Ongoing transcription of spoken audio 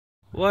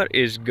What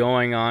is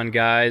going on,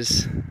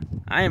 guys?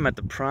 I am at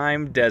the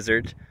Prime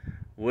Desert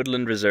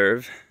Woodland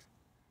Reserve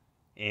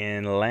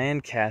in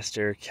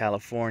Lancaster,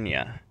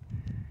 California,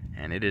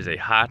 and it is a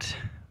hot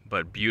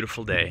but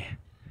beautiful day.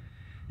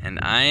 And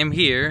I am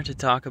here to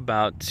talk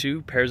about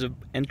two pairs of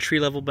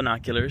entry-level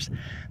binoculars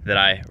that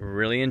I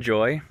really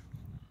enjoy,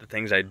 the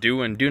things I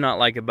do and do not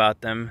like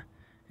about them,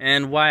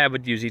 and why I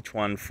would use each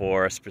one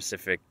for a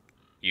specific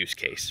use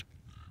case.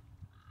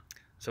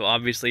 So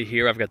obviously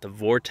here I've got the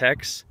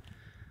Vortex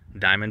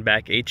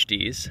Diamondback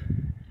HDs,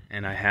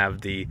 and I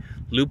have the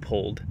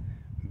Leupold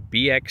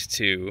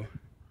BX-2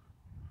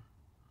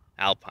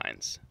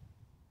 Alpines.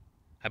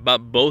 I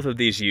bought both of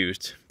these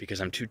used because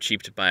I'm too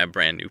cheap to buy a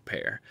brand new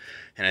pair,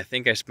 and I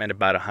think I spent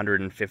about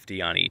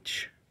 $150 on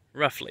each,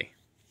 roughly.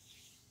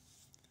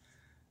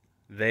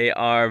 They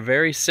are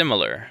very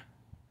similar.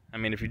 I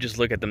mean, if you just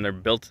look at them, they're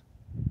built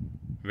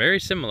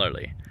very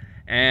similarly.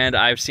 And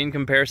I've seen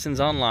comparisons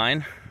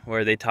online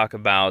where they talk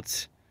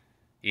about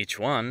each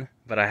one,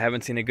 but I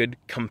haven't seen a good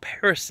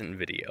comparison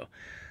video.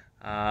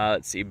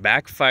 Let's see,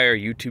 Backfire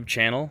YouTube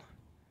channel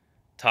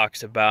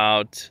talks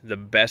about the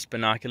best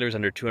binoculars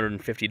under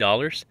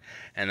 $250,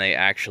 and they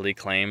actually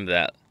claim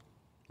that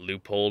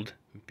Leupold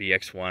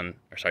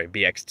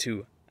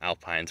BX2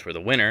 Alpines were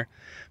the winner.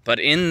 But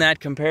in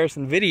that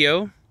comparison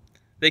video,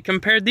 they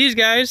compared these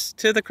guys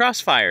to the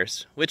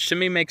Crossfires, which to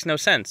me makes no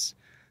sense.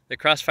 The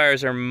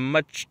Crossfires are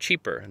much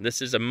cheaper.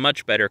 This is a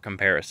much better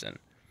comparison.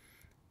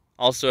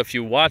 Also, if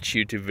you watch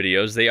YouTube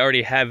videos, they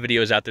already have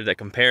videos out there that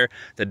compare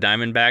the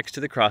Diamondbacks to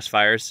the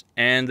Crossfires,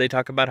 and they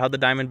talk about how the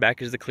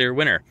Diamondback is the clear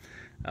winner.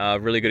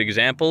 Really good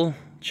example,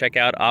 check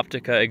out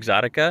Optica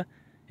Exotica.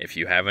 If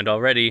you haven't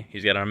already,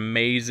 he's got an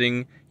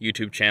amazing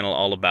YouTube channel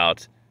all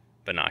about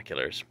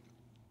binoculars.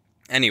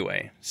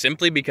 Anyway,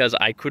 simply because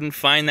I couldn't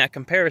find that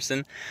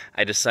comparison,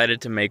 I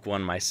decided to make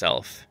one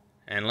myself.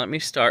 And let me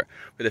start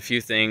with a few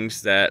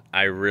things that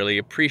I really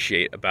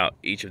appreciate about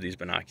each of these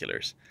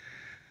binoculars.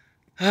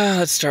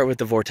 Let's start with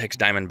the Vortex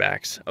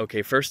Diamondbacks.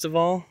 Okay, first of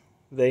all,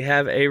 they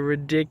have a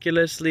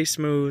ridiculously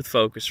smooth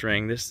focus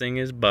ring. This thing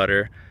is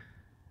butter,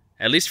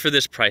 at least for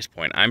this price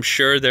point. I'm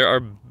sure there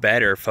are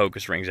better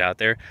focus rings out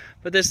there,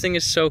 but this thing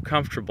is so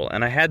comfortable.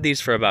 And I had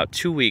these for about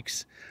 2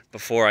 weeks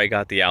before I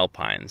got the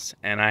Alpines,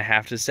 and I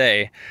have to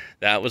say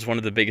that was one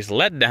of the biggest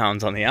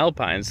letdowns on the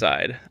Alpine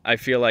side. I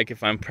feel like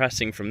if I'm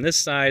pressing from this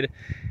side,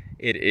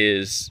 it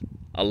is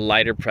a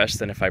lighter press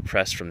than if I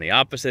press from the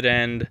opposite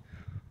end.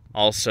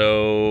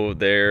 Also,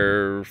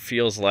 there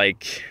feels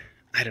like,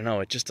 I don't know,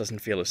 it just doesn't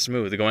feel as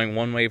smooth. Going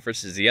one way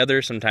versus the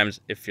other, sometimes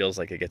it feels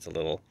like it gets a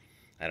little,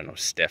 I don't know,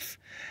 stiff.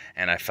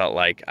 And I felt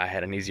like I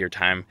had an easier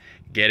time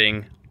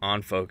getting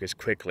on focus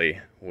quickly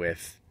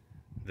with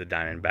the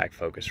Diamondback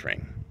focus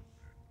ring.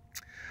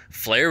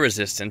 Flare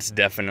resistance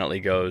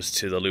definitely goes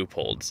to the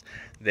Leupolds.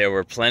 There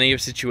were plenty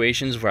of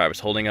situations where I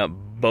was holding up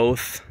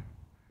both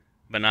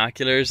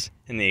binoculars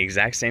in the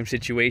exact same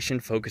situation,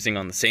 focusing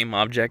on the same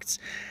objects,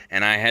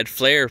 and I had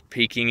flare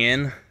peeking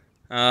in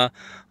on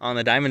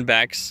the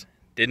Diamondbacks.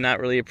 Did not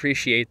really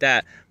appreciate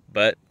that,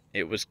 but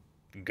it was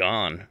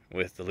gone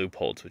with the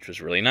Leupolds, which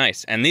was really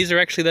nice. And these are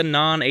actually the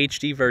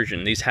non-HD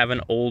version. These have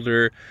an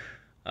older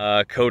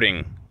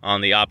coating on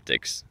the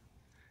optics.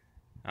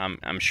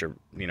 I'm sure,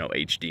 you know,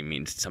 HD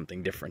means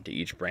something different to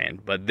each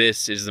brand, but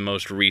this is the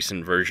most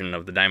recent version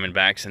of the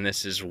Diamondbacks, and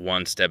this is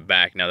one step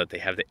back now that they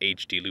have the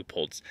HD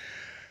Leupolds.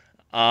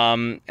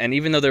 And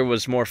even though there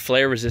was more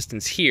flare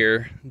resistance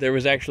here, there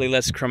was actually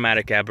less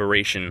chromatic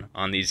aberration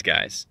on these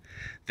guys.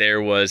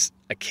 There was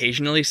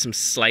occasionally some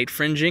slight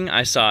fringing.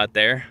 I saw it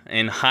there.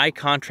 In high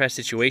contrast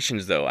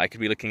situations, though, I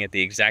could be looking at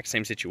the exact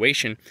same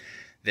situation.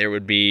 There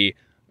would be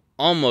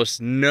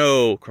almost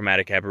no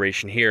chromatic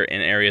aberration here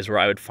in areas where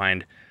I would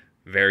find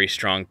very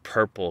strong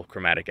purple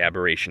chromatic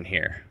aberration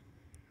here.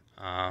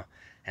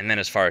 And then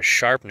as far as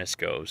sharpness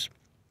goes,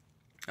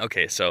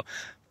 okay, so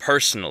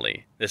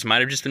personally, this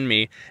might have just been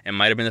me, it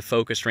might have been the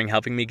focus ring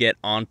helping me get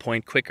on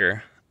point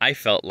quicker. I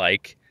felt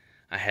like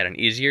I had an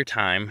easier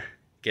time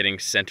getting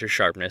center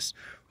sharpness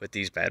with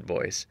these bad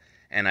boys.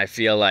 And I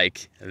feel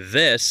like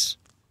this,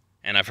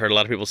 and I've heard a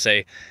lot of people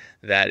say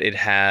that it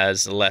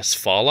has less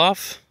fall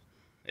off.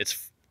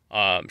 It's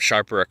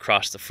sharper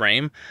across the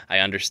frame. I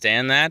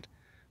understand that.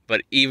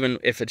 But even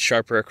if it's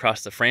sharper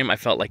across the frame, I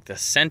felt like the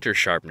center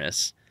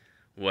sharpness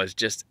was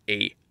just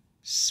a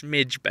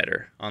smidge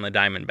better on the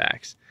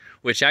Diamondbacks,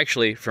 which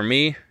actually, for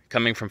me,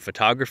 coming from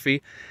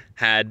photography,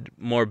 had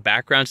more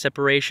background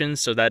separation,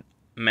 so that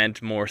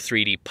meant more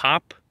 3D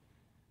pop.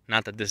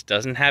 Not that this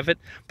doesn't have it,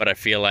 but I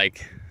feel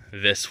like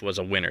this was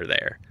a winner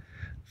there.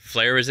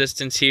 Flare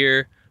resistance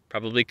here,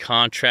 probably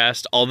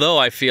contrast, although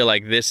I feel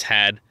like this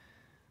had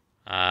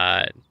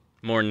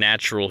more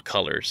natural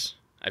colors.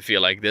 I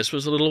feel like this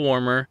was a little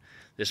warmer,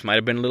 this might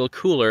have been a little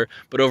cooler,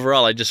 but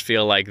overall I just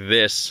feel like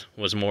this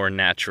was more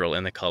natural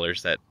in the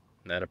colors that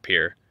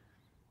appear.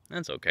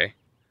 That's okay.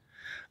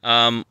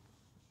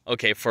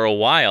 Okay, for a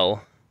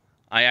while,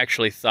 I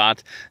actually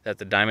thought that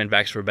the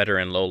Diamondbacks were better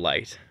in low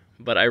light,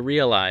 but I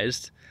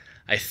realized,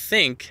 I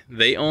think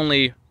they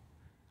only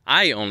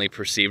I only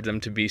perceived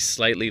them to be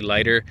slightly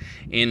lighter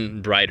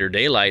in brighter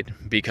daylight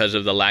because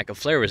of the lack of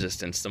flare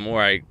resistance. The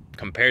more I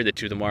compared the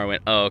two, the more I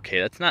went, oh, okay,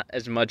 that's not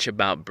as much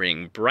about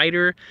being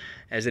brighter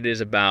as it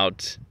is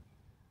about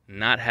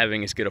not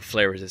having as good a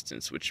flare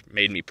resistance, which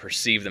made me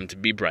perceive them to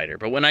be brighter.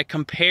 But when I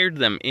compared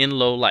them in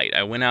low light,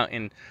 I went out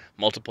in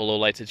multiple low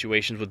light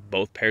situations with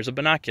both pairs of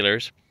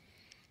binoculars,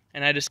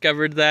 and I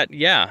discovered that,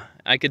 yeah,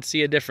 I could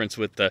see a difference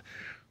with the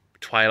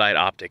twilight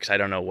optics. I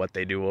don't know what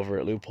they do over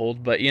at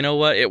Leupold, but you know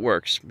what? It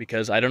works,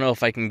 because I don't know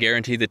if I can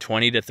guarantee the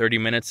 20 to 30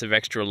 minutes of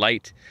extra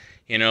light,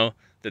 you know,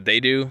 that they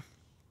do,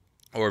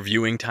 or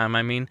viewing time,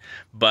 I mean,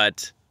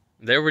 but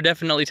there were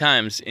definitely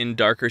times in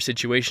darker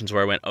situations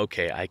where I went,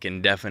 okay, I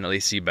can definitely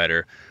see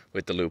better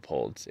with the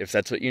Leupolds. If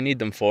that's what you need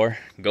them for,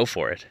 go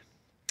for it.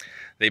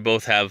 They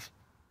both have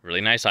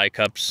really nice eye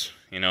cups,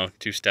 you know,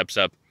 2 steps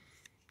up,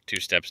 2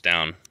 steps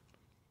down,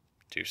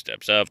 2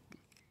 steps up,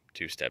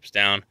 2 steps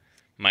down.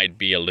 Might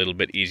be a little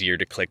bit easier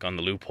to click on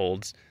the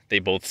Leupolds. They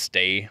both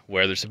stay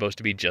where they're supposed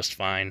to be just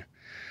fine.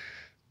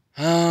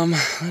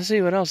 Let's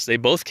see what else. They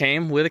both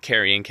came with a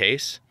carrying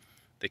case.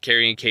 The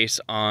carrying case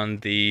on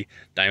the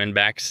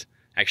Diamondbacks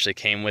actually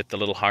came with the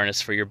little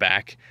harness for your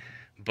back,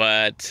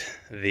 but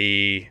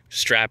the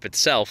strap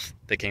itself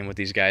that came with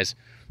these guys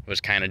was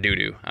kind of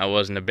doo-doo. I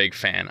wasn't a big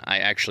fan. I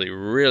actually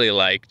really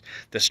liked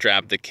the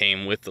strap that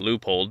came with the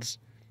Leupolds,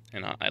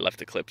 and I left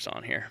the clips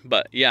on here.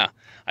 But yeah,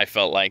 I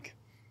felt like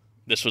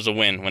this was a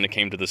win when it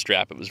came to the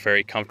strap. It was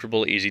very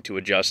comfortable, easy to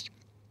adjust,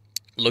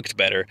 looked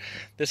better.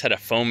 This had a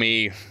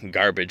foamy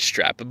garbage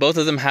strap, but both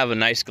of them have a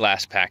nice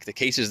glass pack. The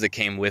cases that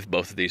came with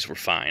both of these were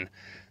fine.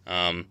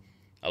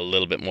 A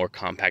little bit more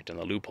compact on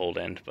the Leupold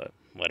end, but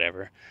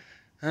whatever.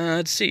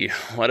 Let's see,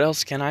 what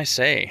else can I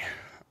say?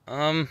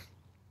 I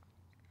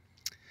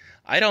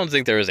don't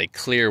think there is a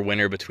clear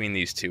winner between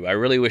these two. I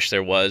really wish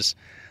there was.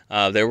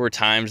 There were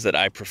times that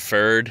I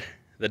preferred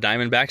the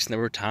Diamondbacks, and there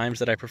were times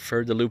that I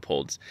preferred the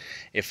Leupolds.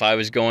 If I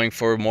was going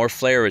for more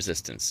flare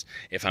resistance,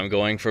 if I'm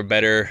going for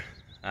better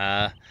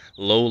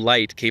low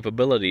light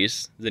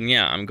capabilities, then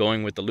yeah, I'm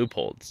going with the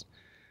Leupolds.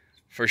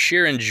 For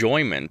sheer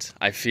enjoyment,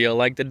 I feel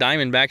like the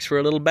Diamondbacks were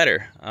a little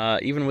better.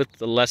 Even with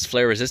the less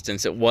flare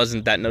resistance, it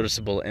wasn't that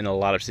noticeable in a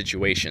lot of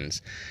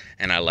situations.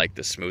 And I like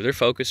the smoother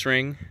focus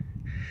ring,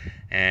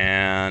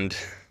 and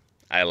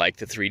I like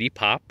the 3D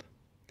pop,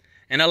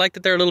 and I like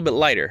that they're a little bit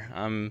lighter.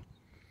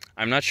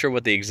 I'm not sure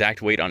what the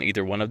exact weight on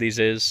either one of these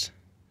is,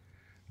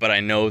 but I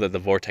know that the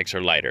Vortex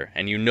are lighter,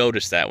 and you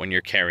notice that when you're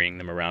carrying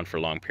them around for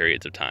long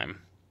periods of time.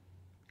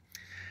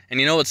 And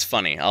you know what's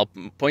funny? I'll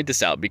point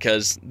this out,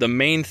 because the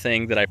main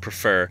thing that I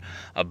prefer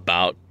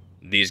about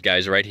these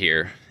guys right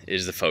here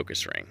is the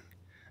focus ring.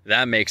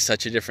 That makes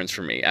such a difference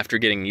for me. After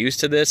getting used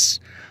to this,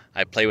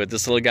 I play with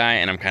this little guy,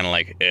 and I'm kind of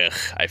like, ugh,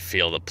 I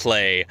feel the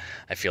play.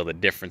 I feel the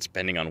difference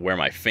depending on where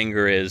my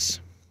finger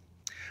is.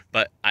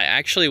 But I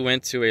actually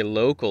went to a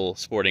local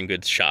sporting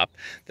goods shop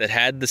that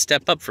had the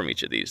step up from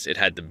each of these. It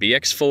had the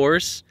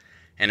BX-4s,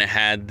 and it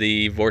had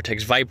the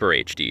Vortex Viper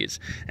HDs.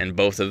 And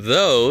both of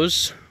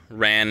those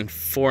ran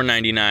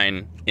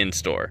 $4.99 in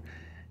store,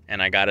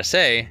 and I gotta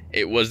say,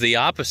 it was the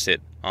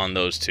opposite on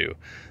those two.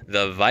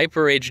 The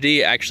Viper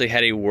HD actually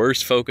had a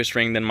worse focus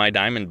ring than my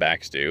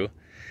Diamondbacks do.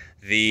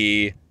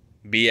 The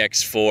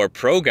BX-4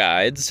 Pro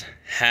Guides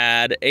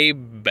had a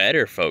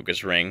better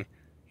focus ring.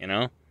 You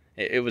know,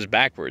 it was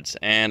backwards,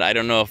 and I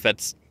don't know if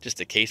that's just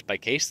a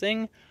case-by-case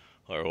thing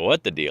or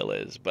what the deal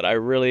is, but I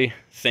really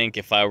think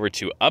if I were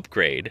to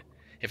upgrade,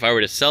 if I were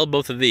to sell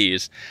both of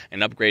these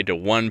and upgrade to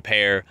one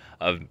pair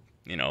of,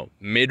 you know,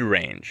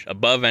 mid-range,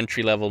 above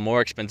entry-level, more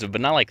expensive,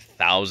 but not like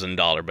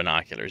 $1,000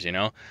 binoculars, you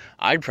know,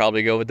 I'd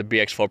probably go with the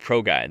BX-4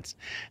 Pro Guides.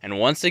 And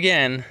once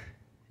again,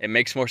 it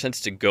makes more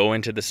sense to go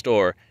into the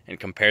store and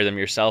compare them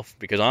yourself,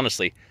 because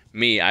honestly,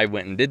 I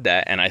went and did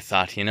that, and I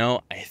thought, you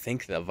know, I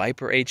think the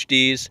Viper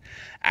HDs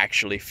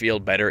actually feel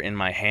better in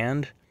my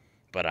hand,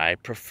 but I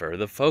prefer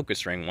the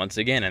focus ring once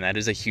again, and that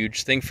is a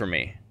huge thing for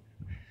me.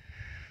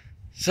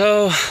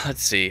 So,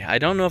 let's see. I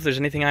don't know if there's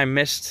anything I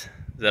missed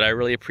that I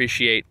really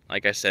appreciate.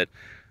 Like I said,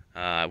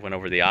 I went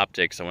over the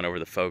optics, I went over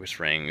the focus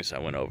rings, I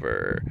went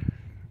over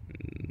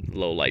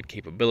low light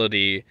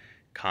capability,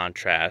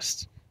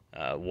 contrast,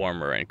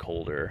 warmer and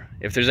colder.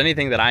 If there's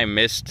anything that I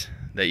missed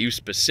that you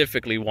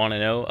specifically want to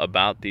know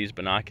about these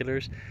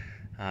binoculars,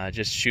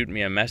 just shoot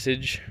me a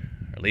message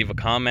or leave a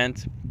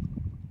comment.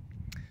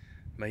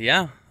 But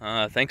yeah,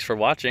 thanks for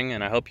watching,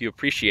 and I hope you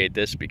appreciate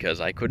this, because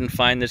I couldn't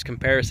find this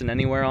comparison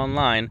anywhere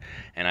online,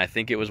 and I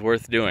think it was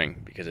worth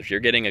doing, because if you're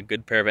getting a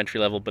good pair of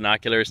entry-level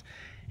binoculars,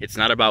 it's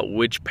not about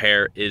which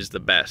pair is the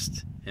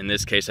best. In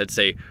this case, I'd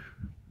say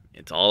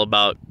it's all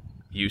about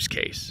use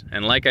case.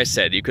 And like I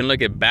said, you can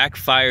look at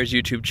Backfire's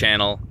YouTube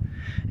channel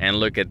and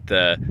look at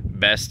the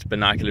best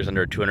binoculars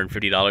under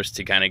 $250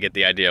 to kind of get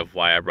the idea of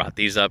why I brought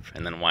these up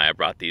and then why I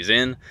brought these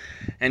in.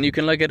 And you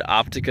can look at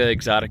Optica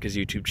Exotica's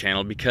YouTube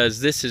channel,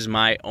 because this is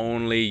my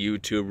only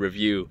YouTube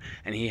review,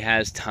 and he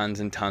has tons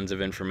and tons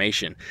of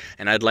information.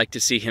 And I'd like to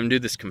see him do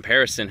this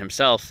comparison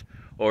himself,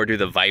 or do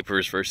the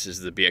Vipers versus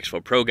the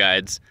BX-4 Pro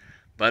Guides.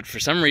 But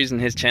for some reason,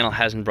 his channel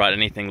hasn't brought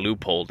anything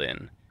Leupold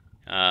in.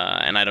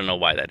 And I don't know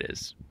why that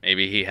is.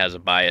 Maybe he has a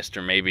bias,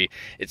 or maybe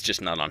it's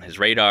just not on his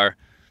radar.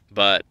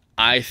 But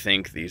I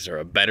think these are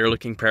a better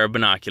looking pair of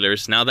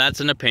binoculars. Now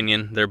that's an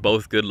opinion. They're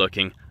both good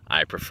looking.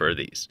 I prefer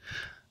these.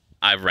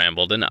 I've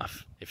rambled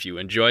enough. If you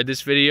enjoyed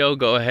this video,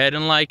 go ahead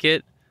and like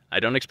it. I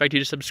don't expect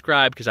you to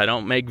subscribe because I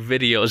don't make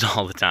videos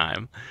all the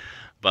time.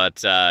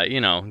 But,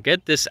 you know,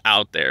 get this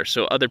out there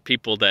so other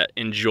people that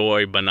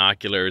enjoy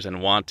binoculars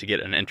and want to get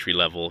an entry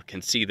level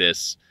can see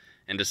this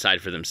and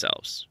decide for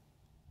themselves.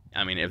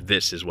 I mean, if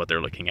this is what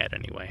they're looking at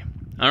anyway.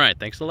 All right,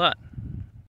 thanks a lot.